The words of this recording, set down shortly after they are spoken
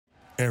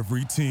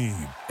Every team,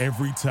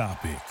 every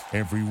topic,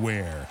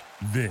 everywhere.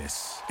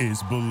 This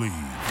is Believe.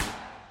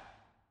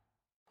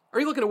 Are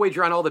you looking to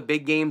wager on all the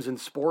big games in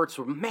sports?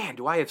 Well, man,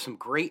 do I have some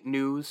great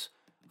news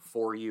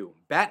for you.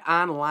 Bet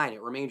Online.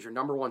 It remains your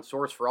number one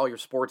source for all your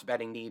sports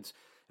betting needs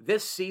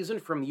this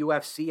season, from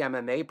UFC,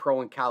 MMA, pro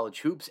and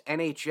college hoops,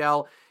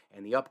 NHL,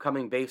 and the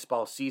upcoming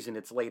baseball season.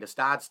 It's latest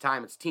odds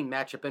time, it's team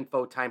matchup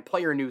info time,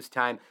 player news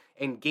time,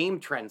 and game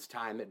trends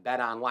time at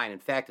Bet Online. In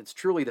fact, it's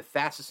truly the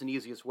fastest and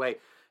easiest way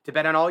to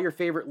bet on all your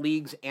favorite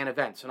leagues and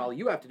events. And all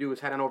you have to do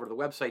is head on over to the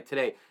website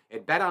today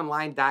at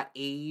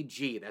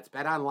betonline.ag. That's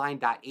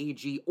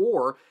betonline.ag,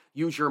 or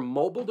use your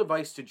mobile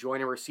device to join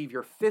and receive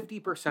your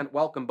 50%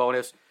 welcome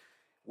bonus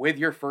with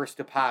your first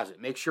deposit.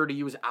 Make sure to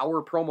use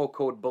our promo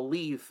code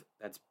BELIEVE,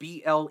 that's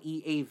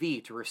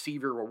BLEAV, to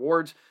receive your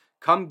rewards.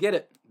 Come get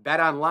it.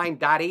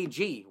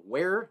 betonline.ag,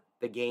 where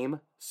the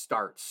game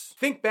starts.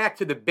 Think back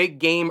to the big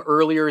game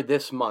earlier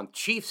this month,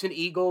 Chiefs and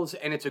Eagles,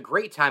 and it's a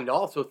great time to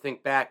also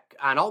think back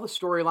on all the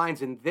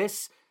storylines in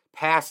this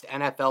past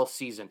NFL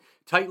season.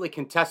 Tightly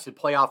contested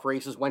playoff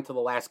races went to the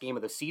last game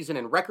of the season,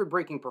 and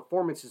record-breaking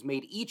performances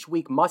made each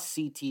week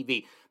must-see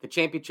TV. The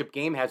championship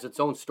game has its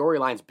own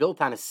storylines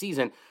built on a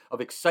season of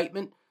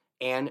excitement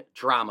and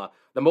drama.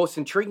 The most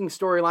intriguing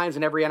storylines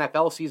in every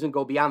NFL season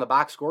go beyond the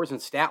box scores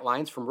and stat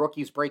lines, from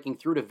rookies breaking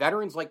through to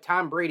veterans like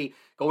Tom Brady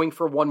going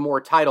for one more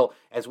title,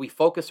 as we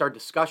focus our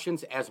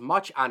discussions as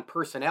much on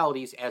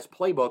personalities as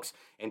playbooks,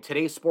 and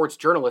today's sports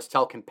journalists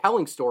tell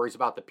compelling stories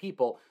about the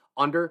people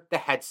under the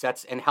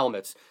headsets and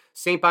helmets.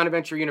 St.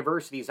 Bonaventure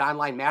University's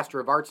online Master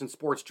of Arts in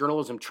Sports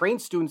Journalism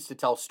trains students to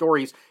tell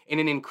stories in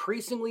an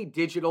increasingly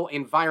digital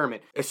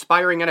environment.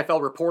 Aspiring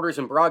NFL reporters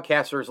and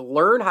broadcasters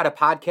learn how to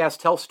podcast,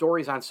 tell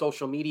stories on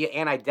social media,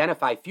 and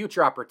identify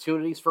future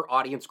opportunities for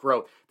audience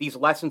growth. These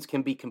lessons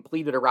can be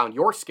completed around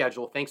your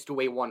schedule thanks to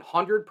a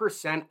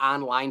 100%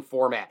 online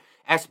format.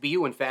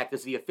 SBU, in fact,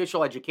 is the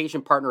official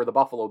education partner of the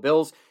Buffalo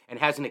Bills and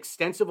has an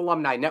extensive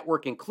alumni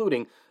network,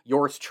 including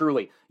yours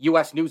truly.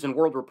 U.S. News and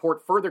World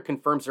Report further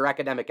confirms their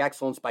academic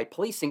excellence by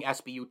placing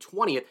SBU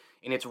 20th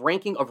in its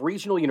ranking of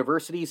regional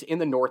universities in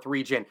the North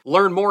region.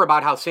 Learn more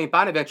about how St.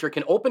 Bonaventure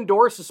can open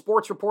doors to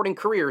sports reporting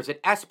careers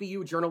at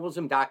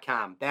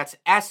sbujournalism.com. That's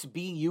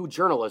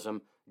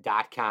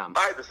sbujournalism.com.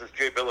 Hi, this is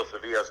Jay Billis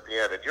of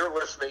ESPN, and you're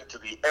listening to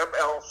the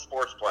ML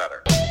Sports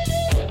Platter.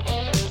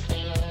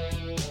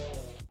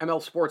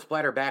 ML Sports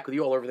Platter back with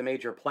you all over the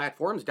major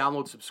platforms.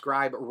 Download,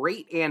 subscribe,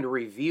 rate, and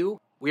review.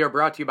 We are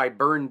brought to you by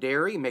Burn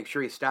Dairy. Make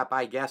sure you stop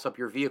by, gas up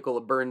your vehicle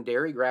at Burn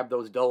Dairy. Grab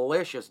those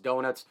delicious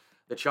donuts,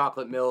 the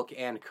chocolate milk,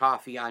 and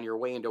coffee on your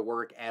way into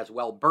work as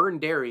well. Burn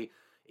Dairy,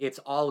 it's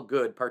all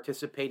good.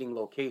 Participating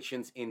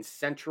locations in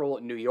central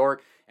New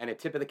York. And a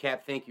tip of the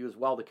cap thank you as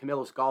well to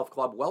Camillus Golf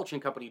Club, Welch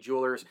 & Company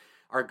Jewelers,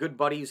 our good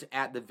buddies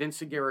at the Vince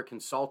Aguirre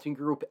Consulting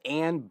Group,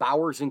 and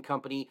Bowers &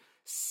 Company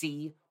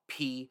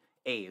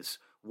CPAs.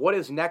 What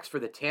is next for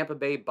the Tampa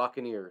Bay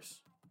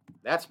Buccaneers?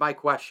 That's my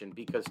question,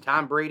 because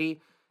Tom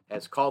Brady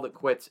has called it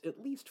quits, at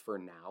least for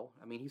now.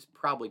 I mean, he's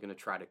probably going to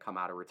try to come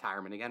out of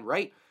retirement again,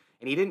 right?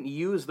 And he didn't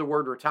use the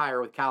word retire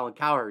with Colin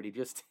Cowherd. He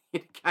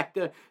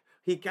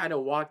kind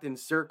of walked in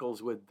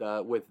circles with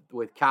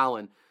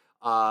Colin.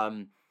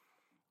 I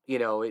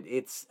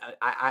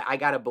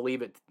got to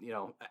believe it.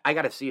 I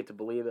got to see it to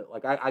believe it.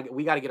 Like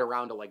we got to get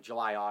around to like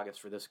July, August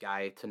for this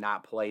guy to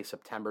not play,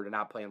 September to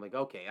not play. I'm like,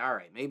 okay, all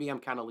right, maybe I'm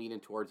kind of leaning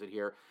towards it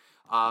here.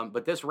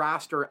 But this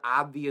roster,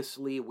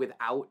 obviously,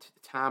 without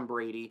Tom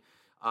Brady,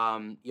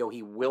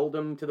 he willed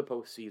them to the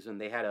postseason.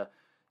 They had a,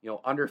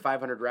 under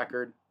 500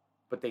 record,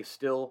 but they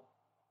still,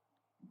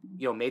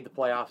 made the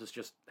playoffs. It's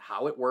just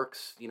how it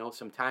works.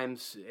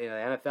 Sometimes in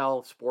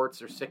NFL sports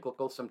are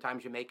cyclical.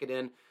 Sometimes you make it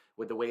in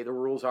with the way the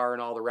rules are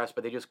and all the rest,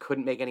 but they just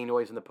couldn't make any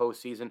noise in the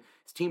postseason.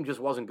 His team just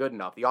wasn't good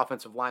enough. The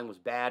offensive line was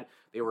bad.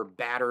 They were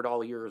battered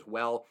all year as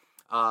well.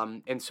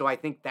 And so I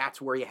think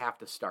that's where you have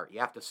to start. You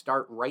have to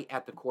start right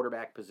at the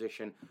quarterback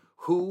position.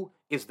 Who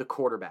is the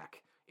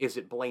quarterback? Is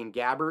it Blaine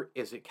Gabbert?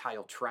 Is it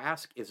Kyle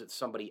Trask? Is it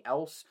somebody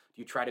else?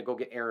 Do you try to go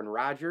get Aaron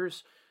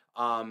Rodgers?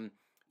 Do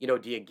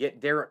you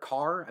get Derek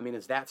Carr? I mean,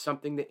 is that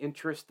something that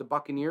interests the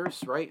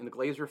Buccaneers, right, and the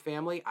Glazer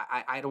family?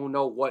 I don't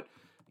know what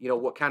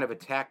kind of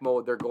attack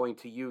mode they're going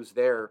to use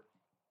there.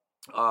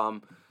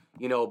 But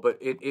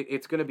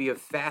it's going to be a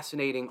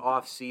fascinating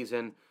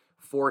offseason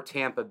for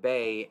Tampa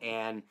Bay.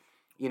 And,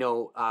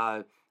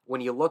 when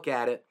you look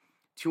at it,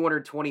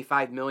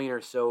 $225 million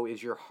or so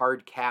is your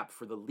hard cap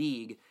for the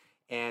league.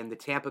 And the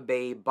Tampa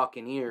Bay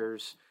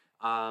Buccaneers,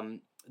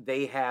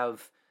 they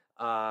have,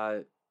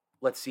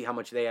 let's see how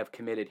much they have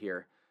committed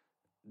here.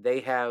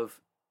 They're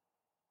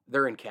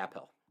in cap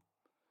hell,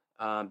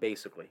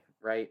 basically,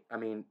 right? I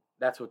mean,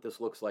 that's what this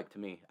looks like to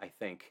me, I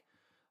think.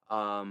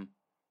 It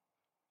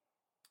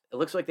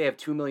looks like they have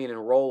 $2 million in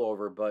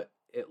rollover, but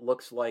it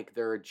looks like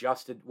they're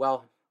adjusted.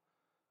 Well,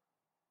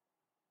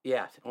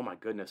 yeah. Oh my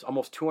goodness,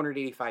 almost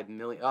 $285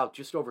 million. Oh,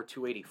 just over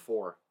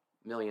 $284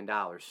 million.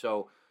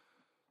 So,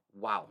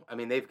 wow. I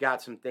mean, they've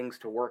got some things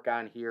to work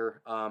on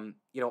here.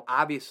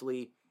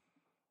 Obviously,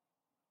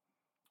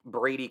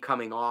 Brady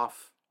coming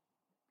off,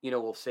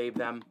 will save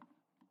them.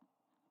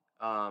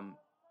 Um,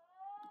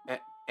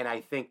 and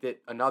I think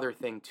that another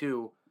thing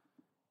too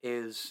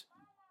is,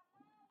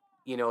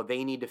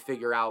 they need to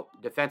figure out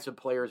defensive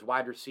players,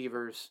 wide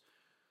receivers.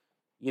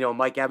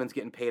 Mike Evans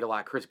getting paid a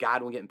lot, Chris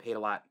Godwin getting paid a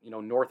lot,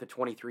 north of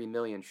 $23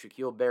 million,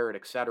 Shaquille Barrett,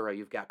 etc.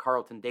 You've got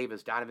Carlton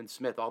Davis, Donovan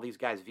Smith, all these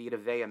guys, Vita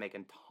Vea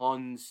making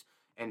tons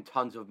and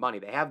tons of money.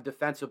 They have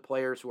defensive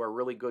players who are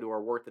really good, who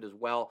are worth it as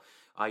well.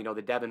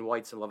 The Devin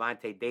Whites and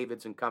Levante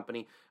Davids and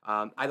company.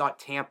 I thought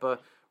Tampa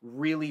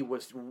really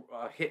was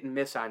hit and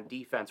miss on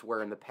defense,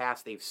 where in the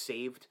past they've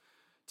saved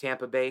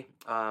Tampa Bay.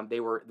 They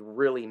were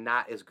really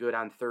not as good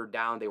on third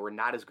down. They were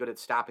not as good at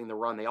stopping the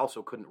run. They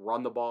also couldn't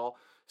run the ball.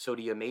 So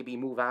do you maybe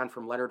move on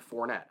from Leonard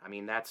Fournette? I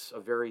mean, that's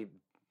a very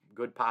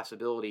good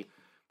possibility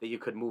that you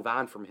could move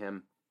on from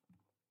him.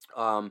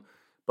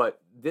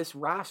 But this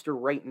roster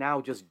right now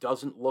just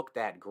doesn't look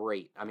that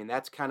great. I mean,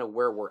 that's kind of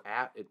where we're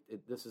at.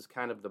 This is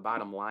kind of the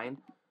bottom line.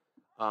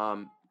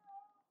 And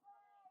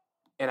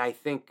I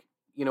think,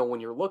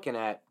 when you're looking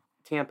at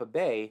Tampa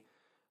Bay,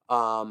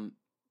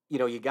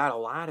 you got a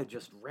lot of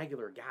just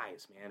regular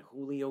guys, man.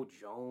 Julio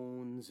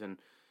Jones and,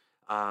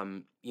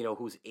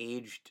 who's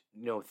aged,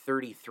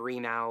 33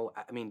 now.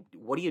 I mean,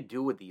 what do you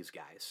do with these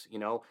guys?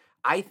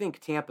 I think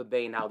Tampa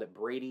Bay, now that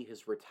Brady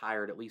has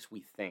retired, at least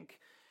we think,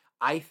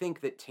 I think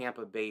that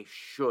Tampa Bay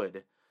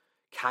should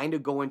kind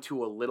of go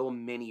into a little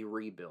mini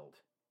rebuild.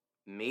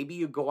 Maybe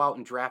you go out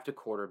and draft a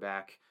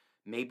quarterback.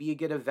 Maybe you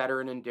get a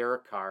veteran in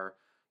Derek Carr.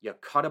 You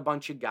cut a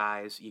bunch of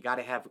guys. You got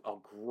to have a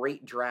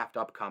great draft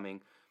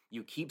upcoming.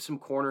 You keep some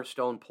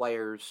cornerstone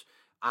players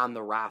on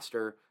the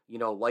roster,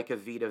 like a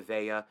Vita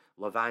Vea,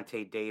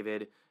 Levante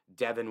David,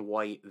 Devin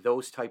White,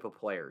 those type of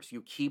players.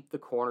 You keep the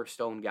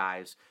cornerstone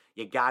guys.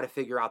 You got to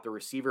figure out the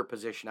receiver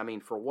position. I mean,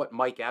 for what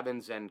Mike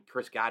Evans and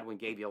Chris Godwin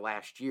gave you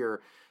last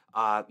year,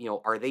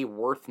 are they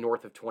worth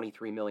north of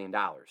 $23 million?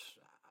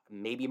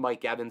 Maybe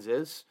Mike Evans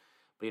is,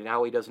 but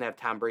now he doesn't have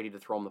Tom Brady to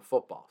throw him the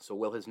football. So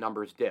will his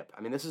numbers dip?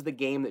 I mean, this is the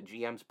game that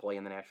GMs play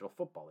in the National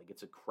Football League.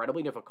 It's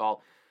incredibly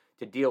difficult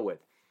to deal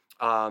with.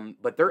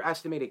 But their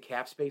estimated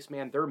cap space,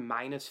 man, they're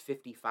minus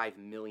 $55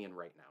 million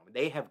right now.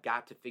 They have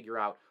got to figure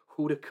out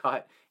who to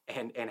cut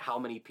and how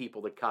many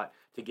people to cut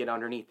to get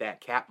underneath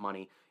that cap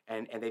money.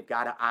 And they've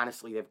got to,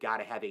 honestly,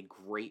 have a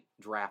great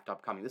draft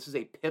upcoming. This is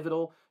a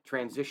pivotal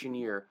transition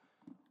year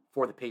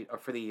for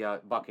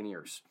the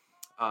Buccaneers.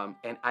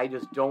 And I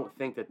just don't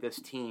think that this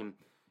team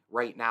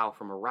right now,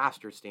 from a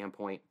roster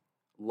standpoint,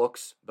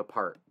 looks the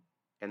part.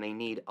 And they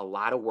need a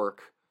lot of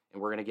work.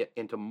 And we're going to get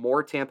into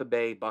more Tampa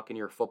Bay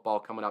Buccaneer football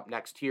coming up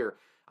next here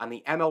on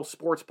the ML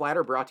Sports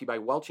Platter, brought to you by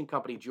Welch &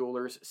 Company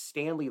Jewelers,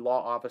 Stanley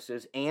Law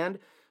Offices, and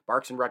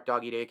Barks and Rec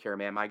Doggy Daycare,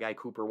 man. My guy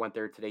Cooper went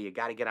there today. You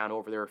got to get on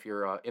over there if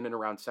you're in and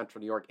around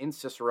Central New York, in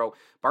Cicero.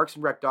 Barks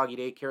and Rec Doggy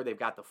Daycare, they've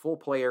got the full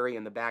play area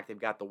in the back. They've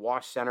got the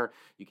wash center.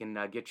 You can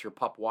get your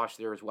pup washed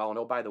there as well. And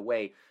oh, by the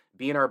way,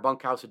 B&R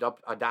Bunkhouse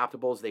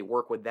Adoptables, they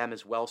work with them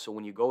as well. So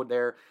when you go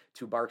there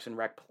to Barks and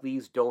Rec,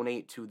 please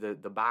donate to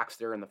the box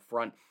there in the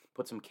front.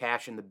 Put some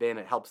cash in the bin.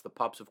 It helps the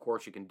pups, of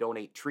course. You can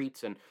donate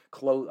treats and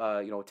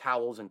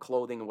towels and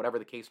clothing and whatever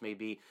the case may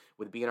be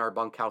with B&R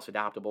Bunkhouse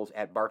Adoptables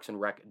at Barks and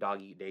Rec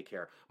Doggy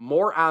Daycare.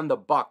 More on the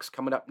Bucks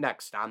coming up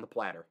next on the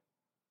Platter.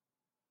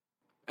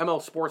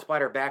 ML Sports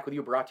Platter back with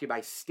you, brought to you by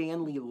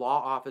Stanley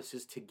Law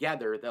Offices.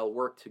 Together, they'll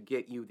work to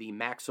get you the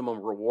maximum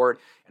reward.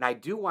 And I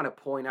do want to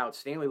point out,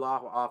 Stanley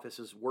Law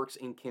Offices works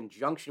in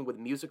conjunction with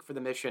Music for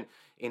the Mission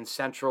in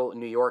Central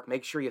New York.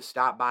 Make sure you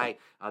stop by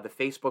the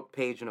Facebook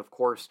page and, of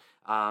course,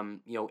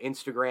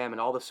 Instagram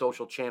and all the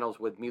social channels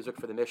with Music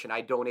for the Mission.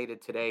 I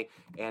donated today,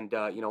 and,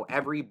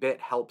 every bit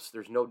helps.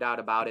 There's no doubt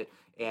about it.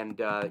 And,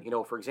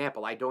 for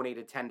example, I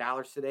donated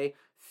 $10 today,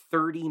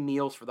 30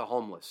 meals for the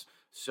homeless.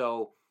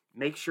 So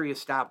make sure you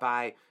stop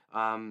by,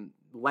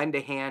 lend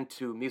a hand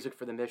to Music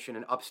for the Mission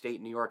in upstate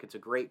New York. It's a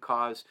great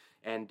cause,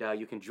 and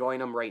you can join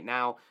them right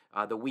now.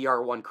 The We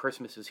Are One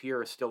Christmas is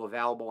Here is still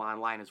available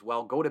online as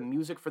well. Go to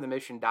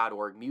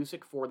musicforthemission.org,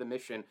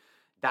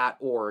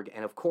 musicforthemission.org,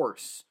 and of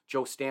course,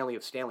 Joe Stanley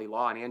of Stanley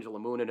Law and Angela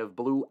Moonen of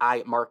Blue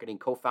Eye Marketing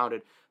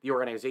co-founded the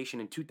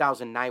organization in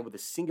 2009 with a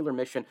singular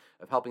mission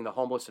of helping the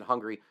homeless and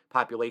hungry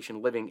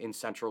population living in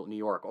Central New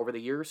York. Over the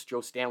years,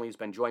 Joe Stanley has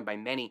been joined by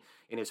many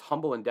in his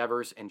humble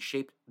endeavors and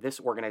shaped this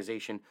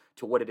organization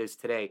to what it is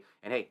today.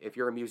 And hey, if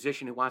you're a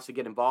musician who wants to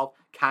get involved,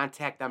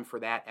 contact them for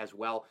that as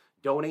well.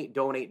 Donate.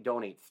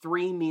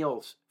 3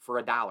 meals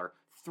for $1.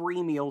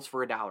 3 meals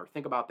for $1.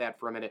 Think about that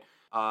for a minute.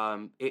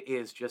 It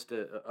is just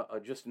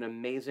just an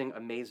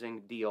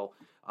amazing deal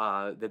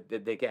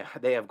that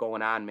they have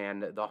going on, man.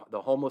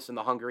 The homeless and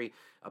the hungry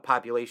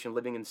population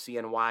living in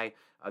CNY,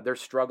 they're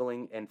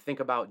struggling. And think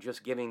about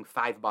just giving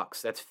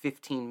 $5. That's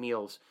 15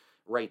 meals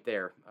right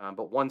there.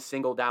 But one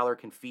single dollar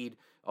can feed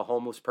a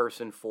homeless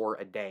person for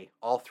a day,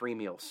 all 3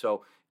 meals.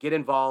 So get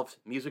involved.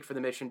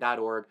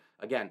 Musicforthemission.org.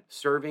 Again,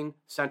 serving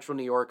Central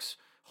New York's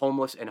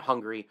homeless and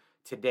hungry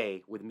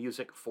today with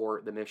Music for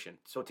the Mission.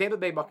 So Tampa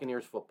Bay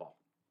Buccaneers football.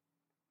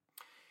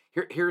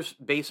 Here's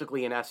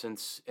basically, in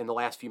essence, in the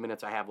last few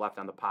minutes I have left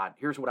on the pod,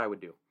 here's what I would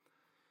do.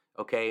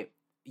 Okay,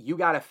 you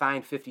got to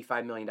find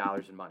 $55 million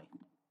in money.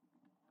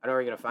 I don't know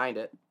where you're going to find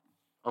it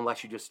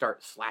unless you just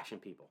start slashing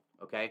people,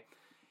 okay?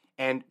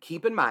 And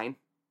keep in mind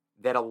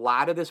that a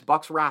lot of this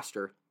Bucs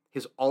roster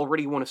has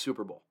already won a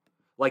Super Bowl.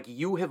 Like,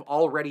 you have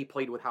already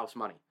played with house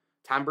money.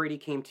 Tom Brady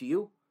came to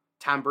you.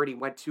 Tom Brady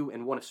went to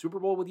and won a Super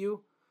Bowl with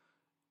you.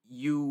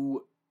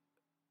 You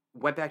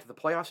went back to the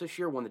playoffs this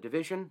year, won the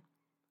division.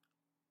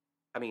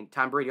 I mean,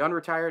 Tom Brady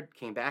unretired,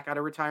 came back out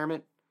of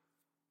retirement.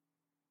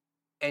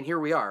 And here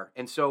we are.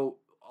 And so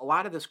a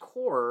lot of this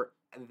core,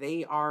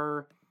 they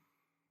are,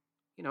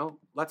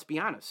 let's be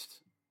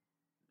honest.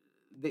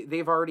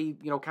 They've already,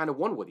 kind of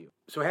won with you.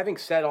 So having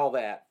said all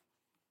that,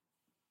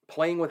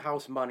 playing with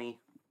house money,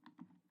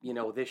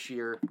 this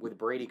year with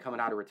Brady coming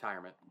out of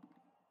retirement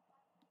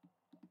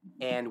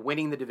and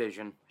winning the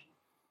division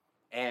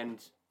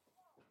and,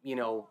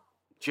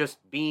 just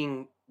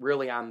being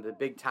really on the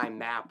big time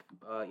map,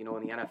 in the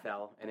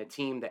NFL and a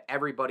team that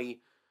everybody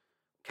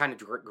kind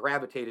of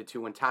gravitated to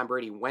when Tom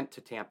Brady went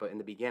to Tampa in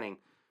the beginning.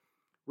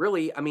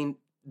 Really, I mean,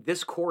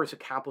 this core has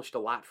accomplished a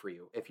lot for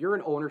you. If you're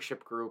an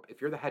ownership group,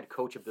 if you're the head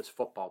coach of this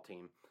football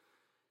team,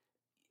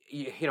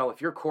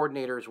 if you're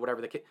coordinators,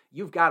 whatever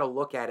you've got to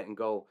look at it and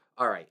go,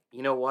 all right,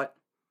 you know what?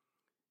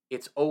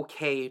 It's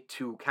okay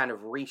to kind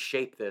of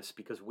reshape this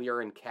because we are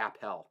in cap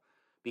hell.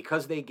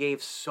 Because they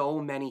gave so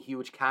many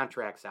huge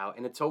contracts out,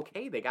 and it's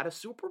okay. They got a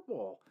Super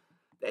Bowl.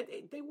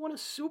 They won a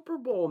Super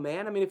Bowl,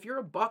 man. I mean, if you're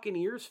a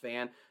Buccaneers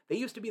fan, they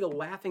used to be the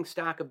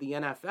laughingstock of the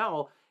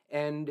NFL,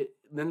 and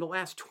then the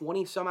last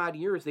 20-some-odd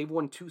years, they've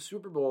won 2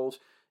 Super Bowls,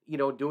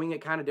 doing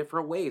it kind of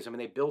different ways. I mean,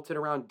 they built it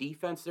around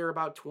defense there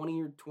about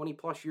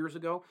 20-plus years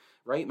ago,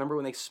 right? Remember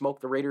when they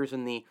smoked the Raiders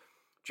in the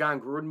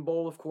John Gruden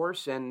Bowl, of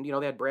course, and, they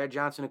had Brad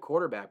Johnson at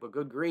quarterback, but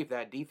good grief,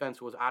 that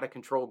defense was out of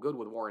control good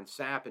with Warren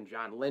Sapp and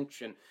John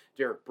Lynch and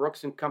Derek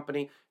Brooks and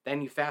company.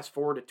 Then you fast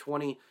forward to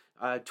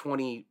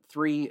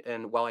 2023,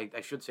 and, well,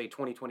 I should say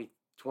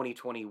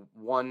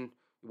 2021,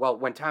 well,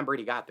 when Tom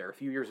Brady got there a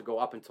few years ago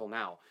up until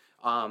now,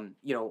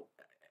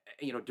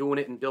 doing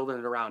it and building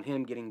it around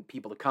him, getting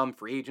people to come,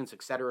 free agents,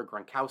 et cetera,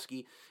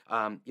 Gronkowski,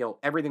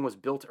 everything was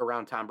built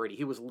around Tom Brady.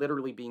 He was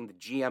literally being the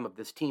GM of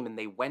this team, and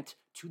they went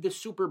to the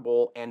Super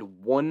Bowl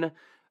and won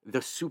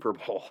the Super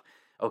Bowl.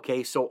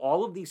 Okay, so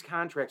all of these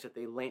contracts that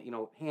they,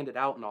 handed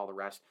out and all the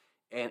rest,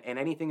 and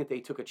anything that they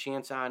took a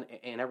chance on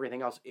and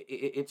everything else,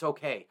 it's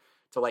okay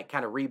to, like,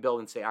 kind of rebuild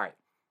and say, all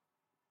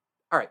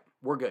right,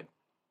 we're good.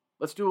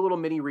 Let's do a little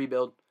mini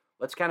rebuild.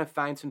 Let's kind of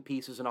find some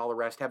pieces and all the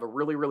rest, have a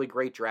really, really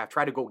great draft,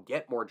 try to go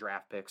get more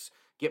draft picks,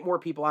 get more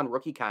people on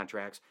rookie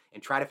contracts,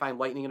 and try to find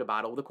lightning in a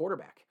bottle with a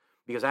quarterback.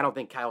 Because I don't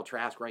think Kyle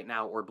Trask right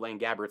now or Blaine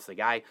Gabbert's the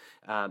guy.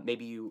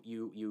 Maybe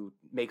you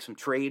make some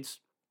trades,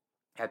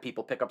 have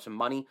people pick up some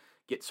money,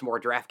 get some more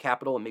draft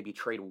capital, and maybe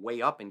trade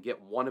way up and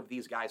get one of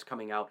these guys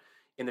coming out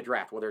in the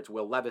draft, whether it's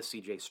Will Levis,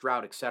 C.J.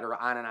 Stroud, et cetera,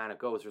 on and on it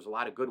goes. There's a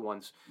lot of good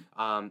ones.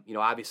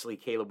 Obviously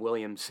Caleb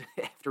Williams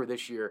after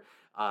this year,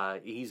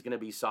 he's going to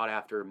be sought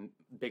after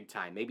big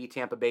time. Maybe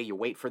Tampa Bay, you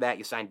wait for that.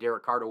 You sign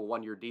Derek Carr to a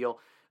 1-year deal.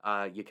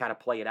 You kind of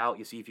play it out.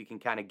 You see if you can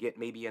kind of get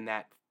maybe in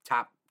that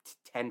top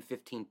 10,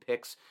 15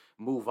 picks,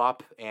 move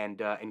up and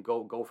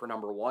go for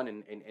number 1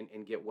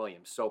 and get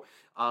Williams. So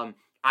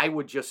I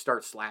would just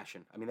start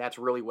slashing. I mean, that's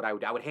really what I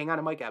would. I would hang on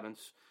to Mike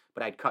Evans,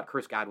 but I'd cut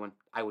Chris Godwin.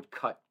 I would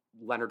cut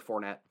Leonard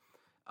Fournette.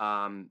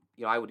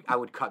 I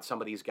would cut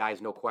some of these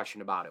guys, no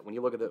question about it. When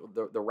you look at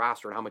the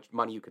roster and how much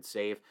money you could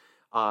save,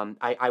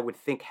 I would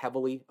think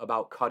heavily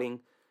about cutting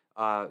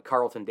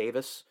Carlton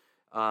Davis.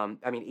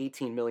 I mean,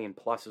 18 million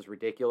plus is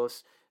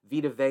ridiculous.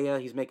 Vita Vea,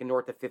 he's making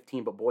north of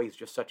 15, but boy, he's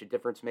just such a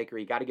difference maker.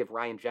 You got to give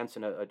Ryan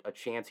Jensen a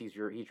chance. He's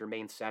your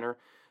main center.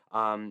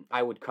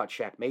 I would cut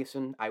Shaq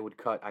Mason. I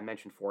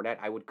mentioned Fournette.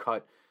 I would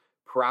cut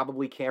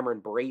probably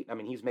Cameron Brate. I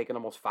mean, he's making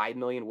almost $5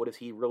 million. What does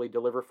he really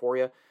deliver for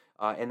you?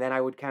 And then I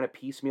would kind of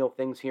piecemeal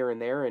things here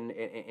and there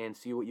and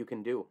see what you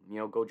can do.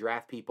 Go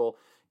draft people,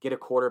 get a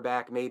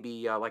quarterback,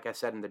 maybe, like I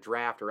said, in the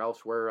draft or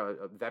elsewhere,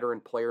 a veteran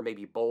player,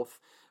 maybe both.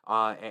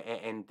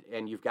 And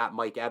you've got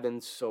Mike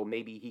Evans, so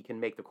maybe he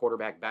can make the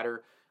quarterback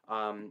better,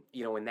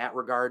 in that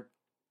regard.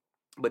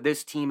 But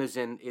this team is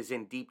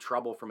in deep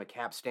trouble from a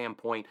cap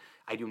standpoint.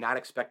 I do not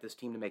expect this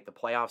team to make the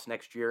playoffs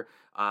next year.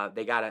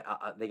 They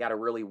gotta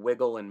really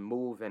wiggle and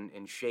move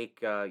and shake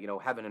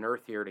heaven and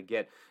earth here to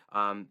get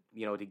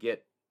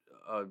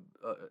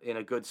in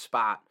a good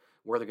spot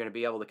where they're going to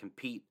be able to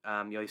compete.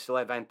 You still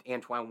have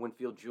Antoine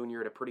Winfield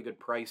Jr. at a pretty good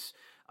price.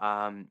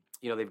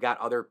 They've got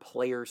other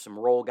players, some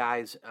role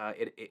guys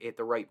at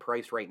the right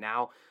price right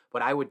now.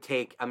 But I would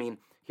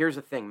here's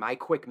the thing. My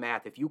quick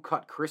math, if you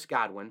cut Chris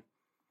Godwin,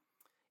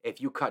 if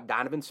you cut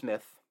Donovan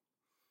Smith,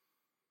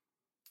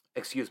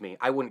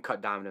 I wouldn't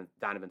cut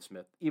Donovan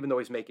Smith, even though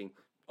he's making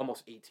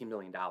almost $18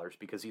 million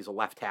because he's a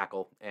left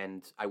tackle,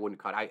 and I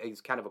wouldn't cut.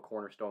 He's kind of a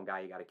cornerstone guy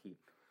you got to keep.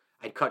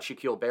 I'd cut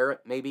Shaquille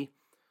Barrett, maybe.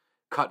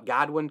 Cut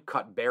Godwin,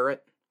 cut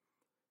Barrett.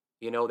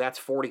 That's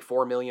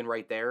 $44 million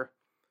right there.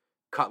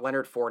 Cut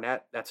Leonard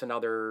Fournette, that's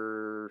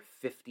another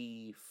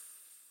 $53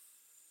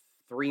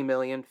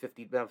 million,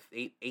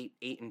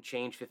 8 and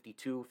change,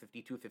 52,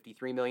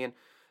 $53 million.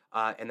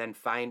 and then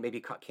maybe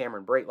cut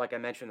Cameron Brate, like I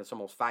mentioned, that's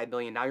almost $5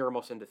 million. Now you're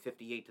almost into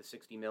 $58 to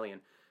 $60 million,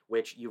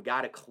 which you've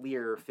got to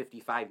clear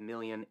 $55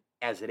 million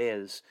as it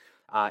is.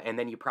 And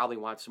then you probably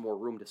want some more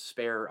room to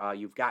spare.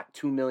 You've got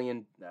 $2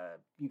 million,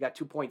 you got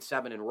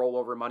 2.7 in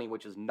rollover money,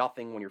 which is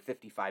nothing when you're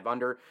 55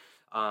 under.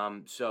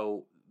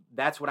 So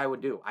that's what I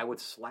would do. I would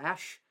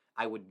slash,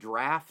 I would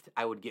draft,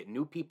 I would get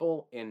new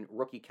people in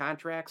rookie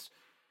contracts,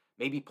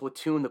 maybe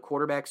platoon the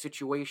quarterback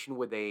situation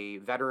with a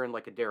veteran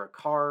like a Derek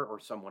Carr or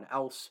someone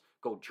else.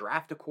 Go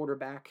draft a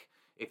quarterback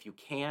if you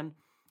can.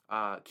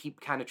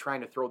 Keep kind of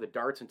trying to throw the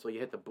darts until you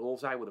hit the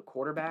bullseye with a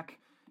quarterback,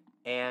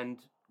 and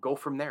go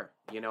from there,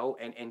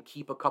 and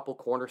keep a couple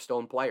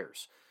cornerstone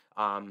players.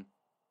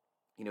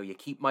 You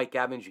keep Mike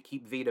Evans, you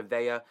keep Vita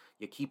Vea,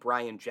 you keep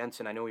Ryan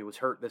Jensen. I know he was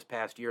hurt this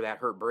past year. That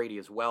hurt Brady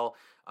as well.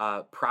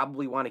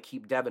 Probably want to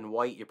keep Devin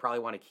White. You probably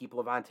want to keep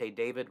Levante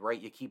David, right?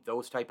 You keep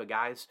those type of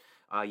guys.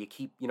 You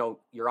keep,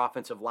 your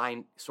offensive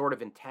line sort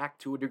of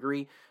intact to a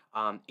degree.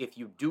 If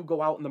you do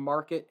go out in the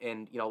market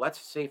and, let's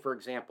say, for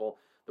example,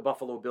 the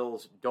Buffalo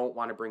Bills don't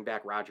want to bring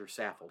back Roger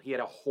Saffold. He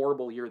had a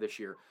horrible year this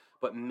year.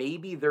 But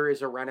maybe there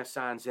is a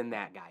renaissance in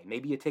that guy.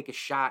 Maybe you take a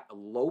shot, a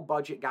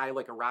low-budget guy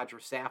like a Roger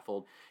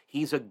Saffold.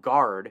 He's a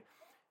guard.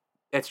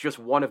 That's just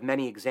one of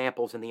many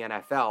examples in the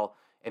NFL.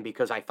 And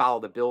because I follow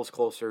the Bills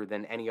closer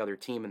than any other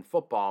team in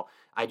football,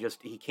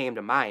 he came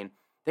to mind.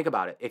 Think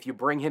about it. If you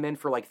bring him in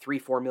for like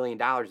 $3-4 million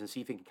and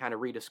see if he can kind of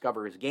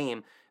rediscover his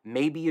game,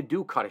 maybe you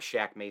do cut a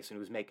Shaq Mason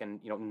who's making,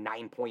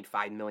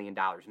 $9.5 million.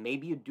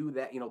 Maybe you do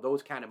that,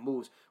 those kind of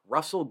moves.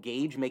 Russell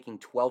Gage making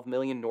 $12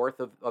 million north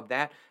of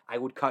that, I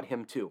would cut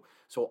him too.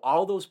 So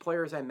all those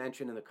players I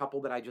mentioned and the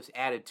couple that I just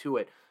added to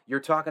it,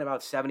 you're talking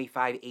about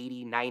 $75,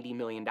 80, $90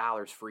 million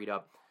freed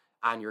up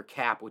on your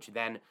cap, which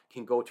then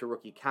can go to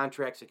rookie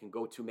contracts. It can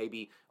go to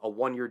maybe a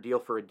one-year deal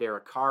for a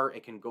Derek Carr.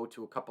 It can go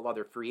to a couple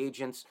other free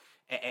agents,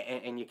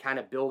 and you kind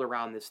of build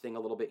around this thing a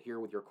little bit here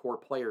with your core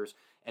players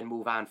and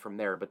move on from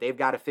there. But they've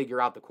got to figure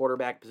out the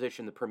quarterback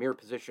position, the premier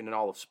position in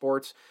all of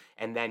sports,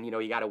 and then,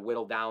 you got to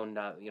whittle down,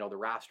 the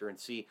roster and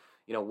see,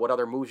 what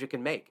other moves you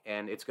can make.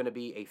 And it's going to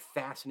be a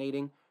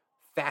fascinating,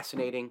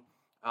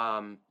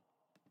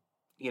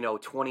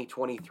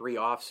 2023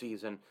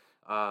 offseason.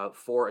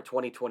 For a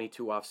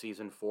 2022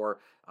 offseason for,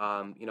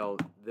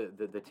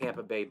 the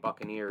Tampa Bay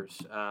Buccaneers.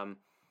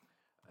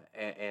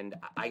 And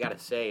I got to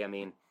say,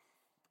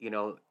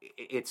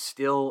 it's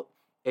still,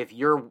 if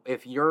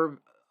you're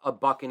a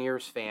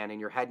Buccaneers fan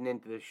and you're heading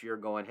into this year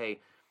going, hey,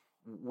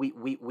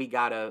 we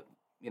gotta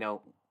do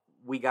a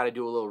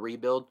little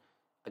rebuild.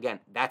 Again,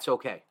 that's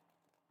okay.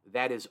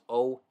 That is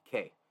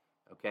okay.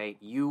 Okay.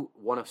 You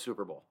won a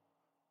Super Bowl.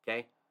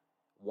 Okay.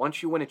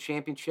 Once you win a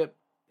championship,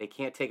 they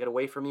can't take it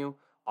away from you.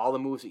 All the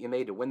moves that you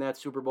made to win that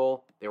Super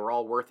Bowl, they were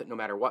all worth it no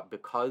matter what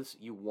because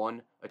you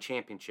won a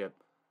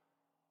championship.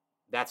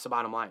 That's the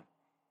bottom line.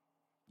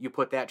 You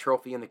put that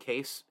trophy in the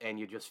case and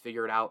you just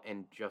figure it out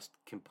and just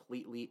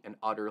completely and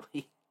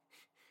utterly,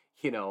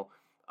 you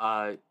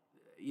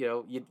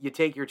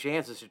take your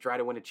chances to try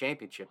to win a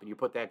championship and you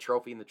put that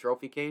trophy in the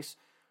trophy case.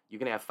 You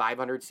can have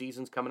 500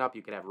 seasons coming up.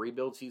 You can have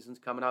rebuild seasons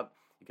coming up.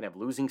 You can have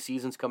losing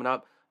seasons coming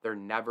up. They're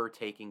never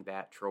taking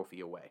that trophy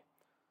away.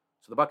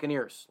 So the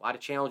Buccaneers, a lot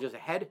of challenges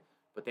ahead,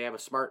 but they have a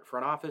smart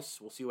front office.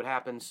 We'll see what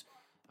happens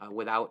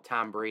without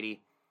Tom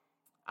Brady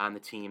on the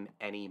team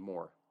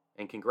anymore.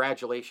 And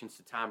congratulations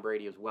to Tom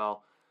Brady as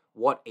well.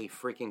 What a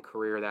freaking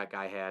career that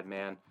guy had,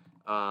 man.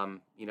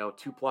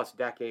 2+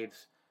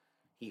 decades.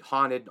 He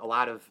haunted a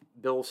lot of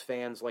Bills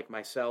fans like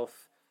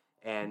myself,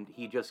 and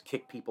he just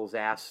kicked people's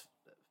asses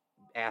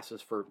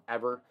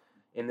forever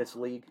in this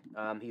league.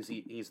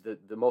 He's the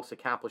most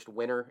accomplished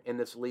winner in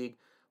this league.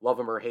 Love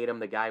him or hate him,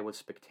 the guy was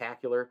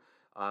spectacular.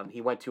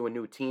 He went to a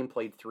new team,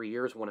 played 3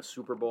 years, won a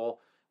Super Bowl,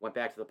 went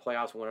back to the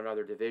playoffs, won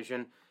another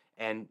division,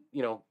 and,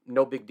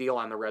 no big deal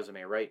on the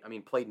resume, right?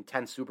 Played in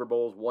 10 Super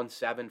Bowls, won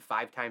 7,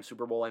 5-time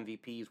Super Bowl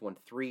MVPs, won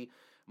 3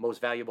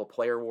 Most Valuable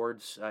Player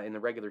awards in the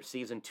regular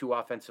season, 2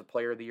 Offensive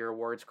Player of the Year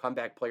awards,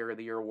 Comeback Player of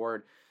the Year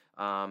award.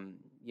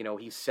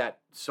 He's set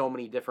so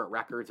many different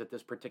records at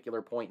this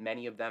particular point.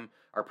 Many of them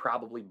are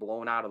probably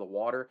blown out of the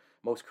water.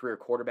 Most career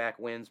quarterback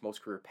wins,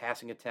 most career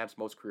passing attempts,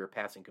 most career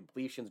passing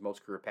completions,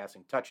 most career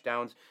passing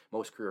touchdowns,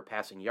 most career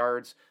passing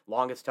yards,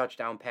 longest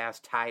touchdown pass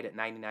tied at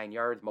 99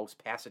 yards,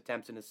 most pass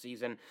attempts in a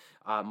season,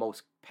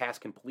 most pass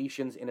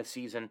completions in a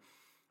season.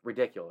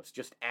 Ridiculous.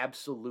 Just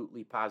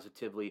absolutely,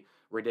 positively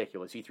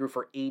ridiculous. He threw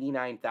for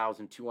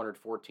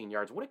 89,214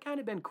 yards. Would have kind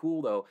of been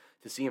cool, though,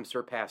 to see him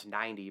surpass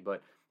 90,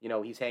 but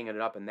he's hanging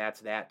it up, and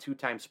that's that.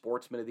 2-time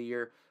Sportsman of the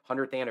Year,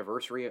 100th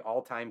anniversary,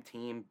 all-time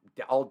team,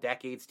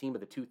 all-decades team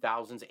of the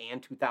 2000s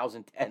and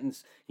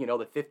 2010s, the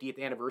 50th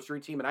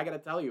anniversary team. And I got to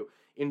tell you,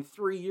 in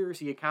 3 years,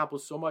 he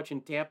accomplished so much in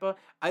Tampa.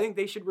 I think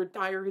they should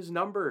retire his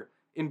number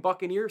in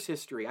Buccaneers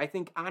history. I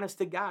think, honest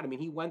to God,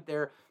 he went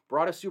there,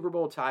 brought a Super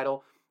Bowl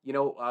title,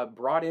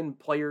 brought in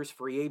players,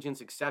 free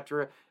agents,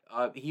 etc.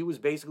 He was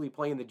basically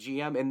playing the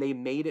GM, and they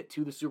made it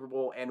to the Super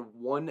Bowl and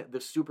won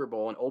the Super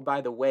Bowl. And, oh,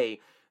 by the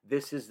way,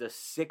 this is the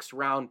 6th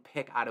round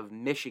pick out of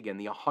Michigan,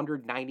 the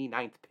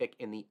 199th pick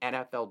in the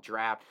NFL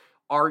draft.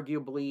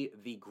 arguably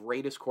the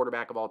greatest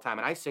quarterback of all time.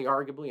 And I say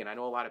arguably, and I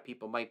know a lot of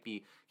people might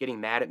be getting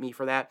mad at me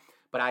for that,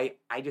 but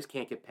I just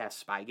can't get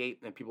past Spygate.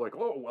 And people are like,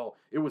 oh, well,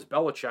 it was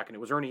Belichick and it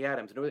was Ernie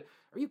Adams. And are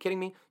you kidding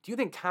me? Do you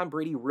think Tom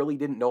Brady really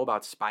didn't know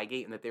about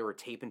Spygate and that they were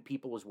taping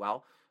people as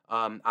well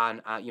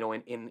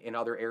in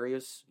other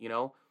areas,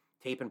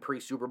 taping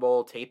pre-Super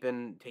Bowl,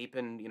 taping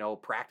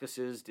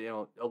practices,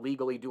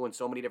 illegally doing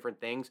so many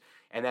different things.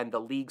 And then the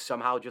league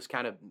somehow just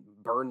kind of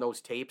burned those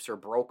tapes or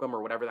broke them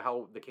or whatever the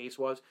hell the case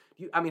was.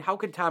 How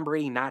could Tom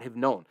Brady not have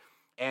known?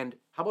 And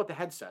how about the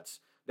headsets?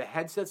 The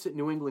headsets that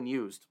New England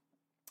used,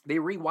 they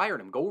rewired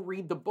them. Go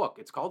read the book.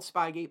 It's called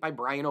Spygate by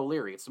Brian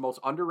O'Leary. It's the most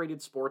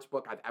underrated sports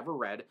book I've ever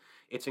read.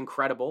 It's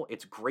incredible.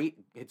 It's great.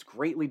 It's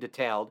greatly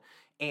detailed.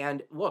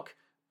 And look,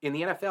 in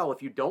the NFL,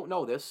 if you don't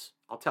know this,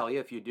 I'll tell you.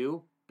 If you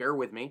do, bear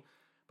with me.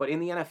 But in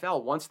the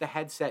NFL, once the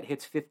headset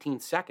hits 15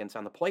 seconds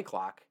on the play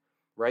clock,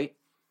 right,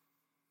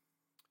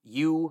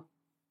 you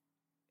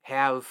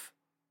have,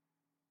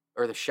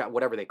 or the shot,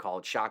 whatever they call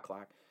it, shot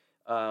clock.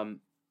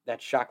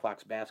 That shot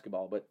clock's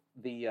basketball, but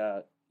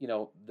the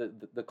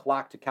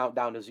clock to count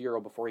down to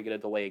 0 before you get a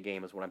delay a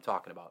game is what I'm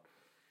talking about.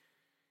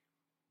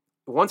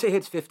 Once it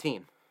hits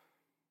 15,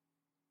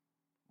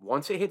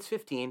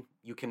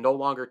 you can no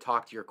longer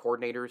talk to your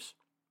coordinators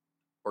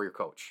or your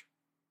coach.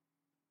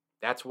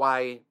 That's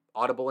why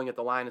audibling at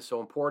the line is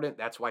so important.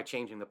 That's why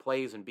changing the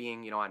plays and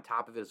being, on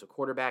top of it as a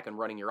quarterback and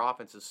running your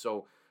offense is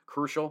so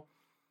crucial.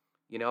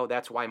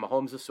 That's why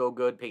Mahomes is so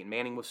good. Peyton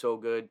Manning was so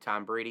good.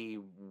 Tom Brady,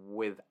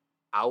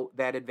 without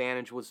that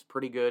advantage, was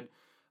pretty good.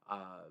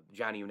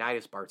 Johnny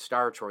Unitas, Bart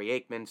Starr, Troy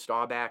Aikman,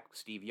 Staubach,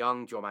 Steve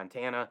Young, Joe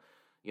Montana,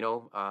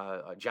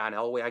 John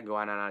Elway. I can go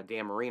on,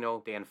 Dan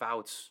Marino, Dan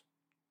Fouts,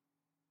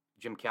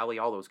 Jim Kelly,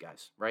 all those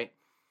guys, right?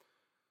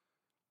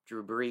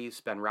 Drew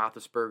Brees, Ben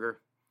Roethlisberger.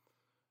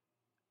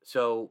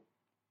 So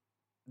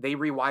they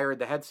rewired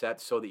the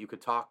headset so that you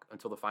could talk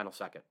until the final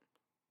second.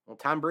 Well,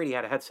 Tom Brady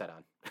had a headset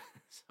on.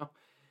 So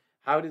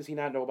how does he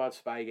not know about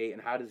Spygate,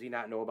 and how does he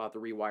not know about the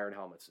rewired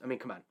helmets? I mean,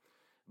 come on.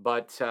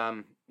 But,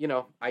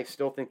 I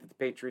still think that the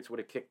Patriots would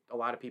have kicked a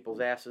lot of people's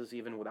asses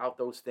even without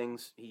those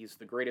things. He's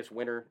the greatest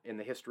winner in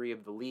the history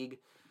of the league.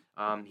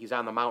 He's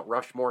on the Mount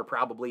Rushmore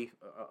probably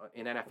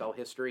in NFL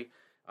history.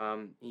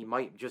 He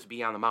might just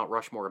be on the Mount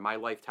Rushmore in my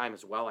lifetime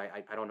as well.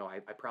 I don't know. I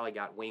probably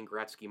got Wayne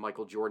Gretzky,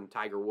 Michael Jordan,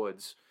 Tiger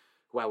Woods,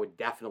 who I would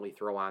definitely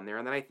throw on there.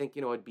 And then I think,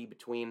 it'd be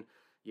between,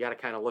 you got to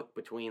kind of look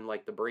between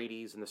like the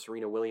Bradys and the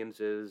Serena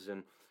Williamses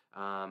and,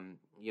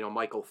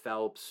 Michael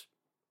Phelps,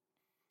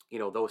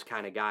 those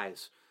kind of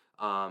guys.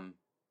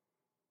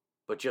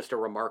 But just a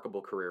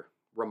remarkable career.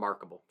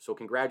 Remarkable. So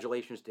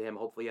congratulations to him.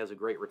 Hopefully he has a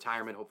great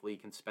retirement. Hopefully he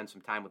can spend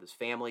some time with his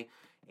family.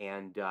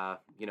 And,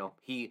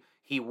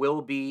 he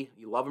will be,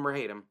 you love him or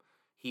hate him,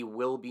 he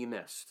will be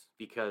missed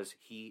because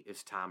he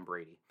is Tom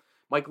Brady.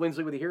 Mike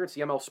Lindsley with you here. It's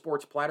the ML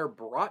Sports Platter,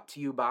 brought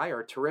to you by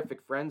our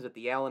terrific friends at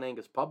the Al and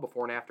Angus Pub.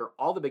 Before and after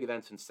all the big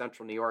events in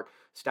Central New York,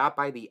 stop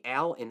by the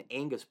Al and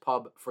Angus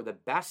Pub for the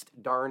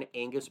best darn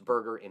Angus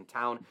burger in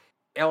town.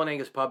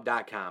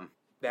 AlanAngusPub.com.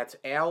 That's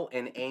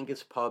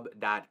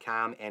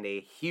AlanAngusPub.com. And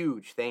a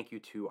huge thank you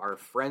to our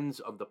friends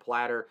of the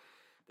Platter,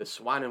 the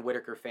Swan and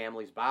Whitaker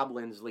families, Bob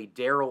Lindsley,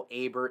 Daryl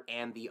Abert,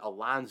 and the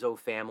Alonzo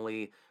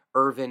family,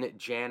 Irvin,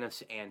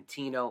 Janice, and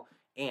Tino,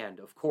 and,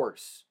 of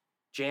course,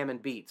 Jam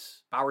and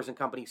Beats, Bowers &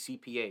 Company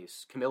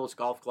CPAs, Camillus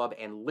Golf Club,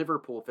 and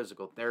Liverpool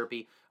Physical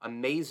Therapy.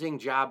 Amazing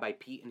job by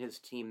Pete and his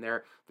team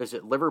there.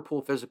 Visit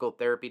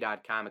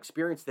LiverpoolPhysicalTherapy.com.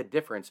 Experience the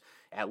difference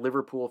at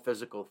Liverpool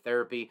Physical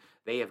Therapy.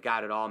 They have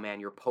got it all,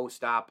 man. Your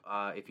post-op,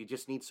 if you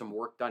just need some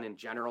work done in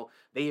general,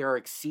 they are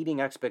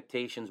exceeding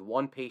expectations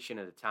one patient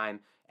at a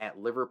time at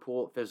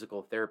Liverpool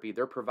Physical Therapy.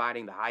 They're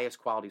providing the highest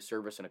quality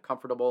service in a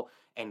comfortable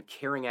and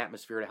caring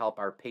atmosphere to help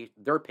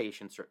their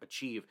patients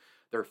achieve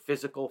their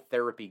physical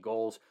therapy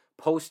goals.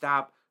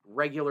 Post-op,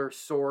 regular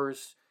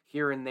sores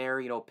here and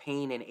there,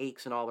 pain and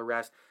aches and all the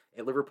rest.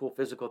 At Liverpool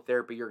Physical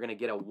Therapy, you're going to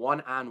get a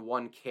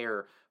one-on-one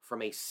care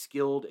from a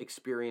skilled,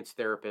 experienced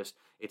therapist.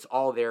 It's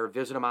all there.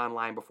 Visit them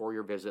online before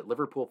your visit.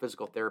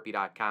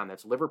 LiverpoolPhysicalTherapy.com.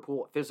 That's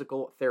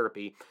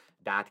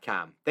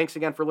LiverpoolPhysicalTherapy.com. Thanks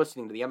again for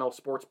listening to the ML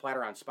Sports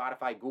Platter on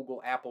Spotify,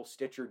 Google, Apple,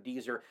 Stitcher,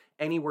 Deezer,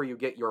 anywhere you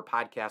get your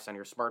podcasts on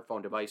your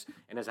smartphone device.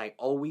 And as I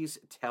always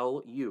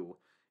tell you,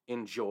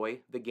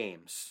 enjoy the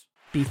games.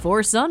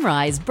 Before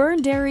sunrise,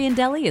 Byrne Dairy and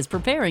Deli is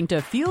preparing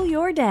to fuel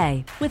your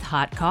day with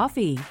hot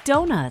coffee,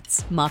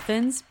 donuts,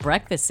 muffins,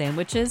 breakfast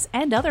sandwiches,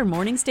 and other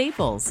morning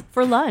staples.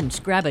 For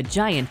lunch, grab a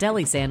giant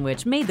deli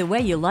sandwich made the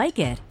way you like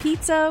it,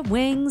 pizza,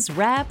 wings,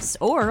 wraps,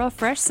 or a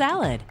fresh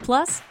salad,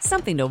 plus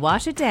something to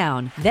wash it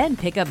down. Then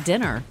pick up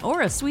dinner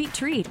or a sweet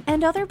treat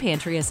and other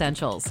pantry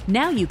essentials.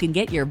 Now you can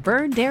get your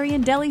Byrne Dairy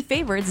and Deli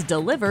favorites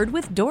delivered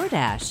with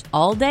DoorDash.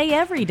 All day,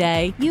 every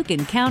day, you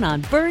can count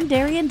on Byrne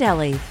Dairy and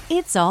Deli.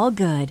 It's all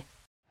good.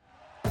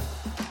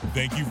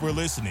 Thank you for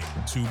listening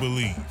to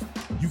Believe.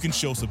 You can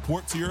show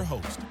support to your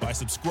host by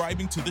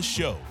subscribing to the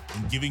show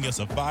and giving us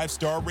a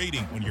 5-star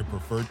rating on your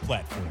preferred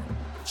platform.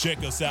 Check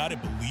us out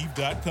at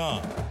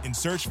Believe.com and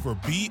search for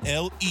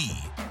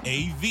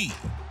BLEAV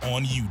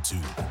on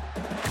YouTube.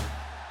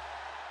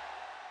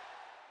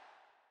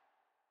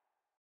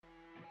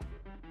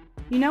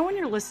 You know when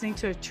you're listening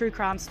to a true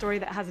crime story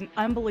that has an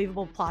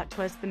unbelievable plot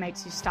twist that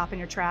makes you stop in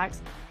your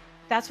tracks?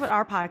 That's what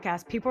our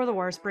podcast, People Are the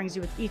Worst, brings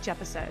you with each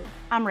episode.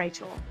 I'm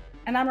Rachel.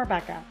 And I'm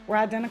Rebecca. We're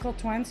identical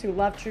twins who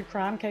love true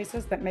crime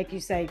cases that make you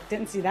say,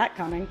 didn't see that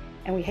coming,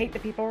 and we hate the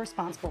people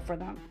responsible for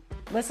them.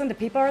 Listen to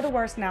People Are the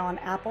Worst now on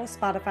Apple,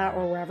 Spotify,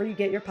 or wherever you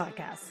get your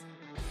podcasts.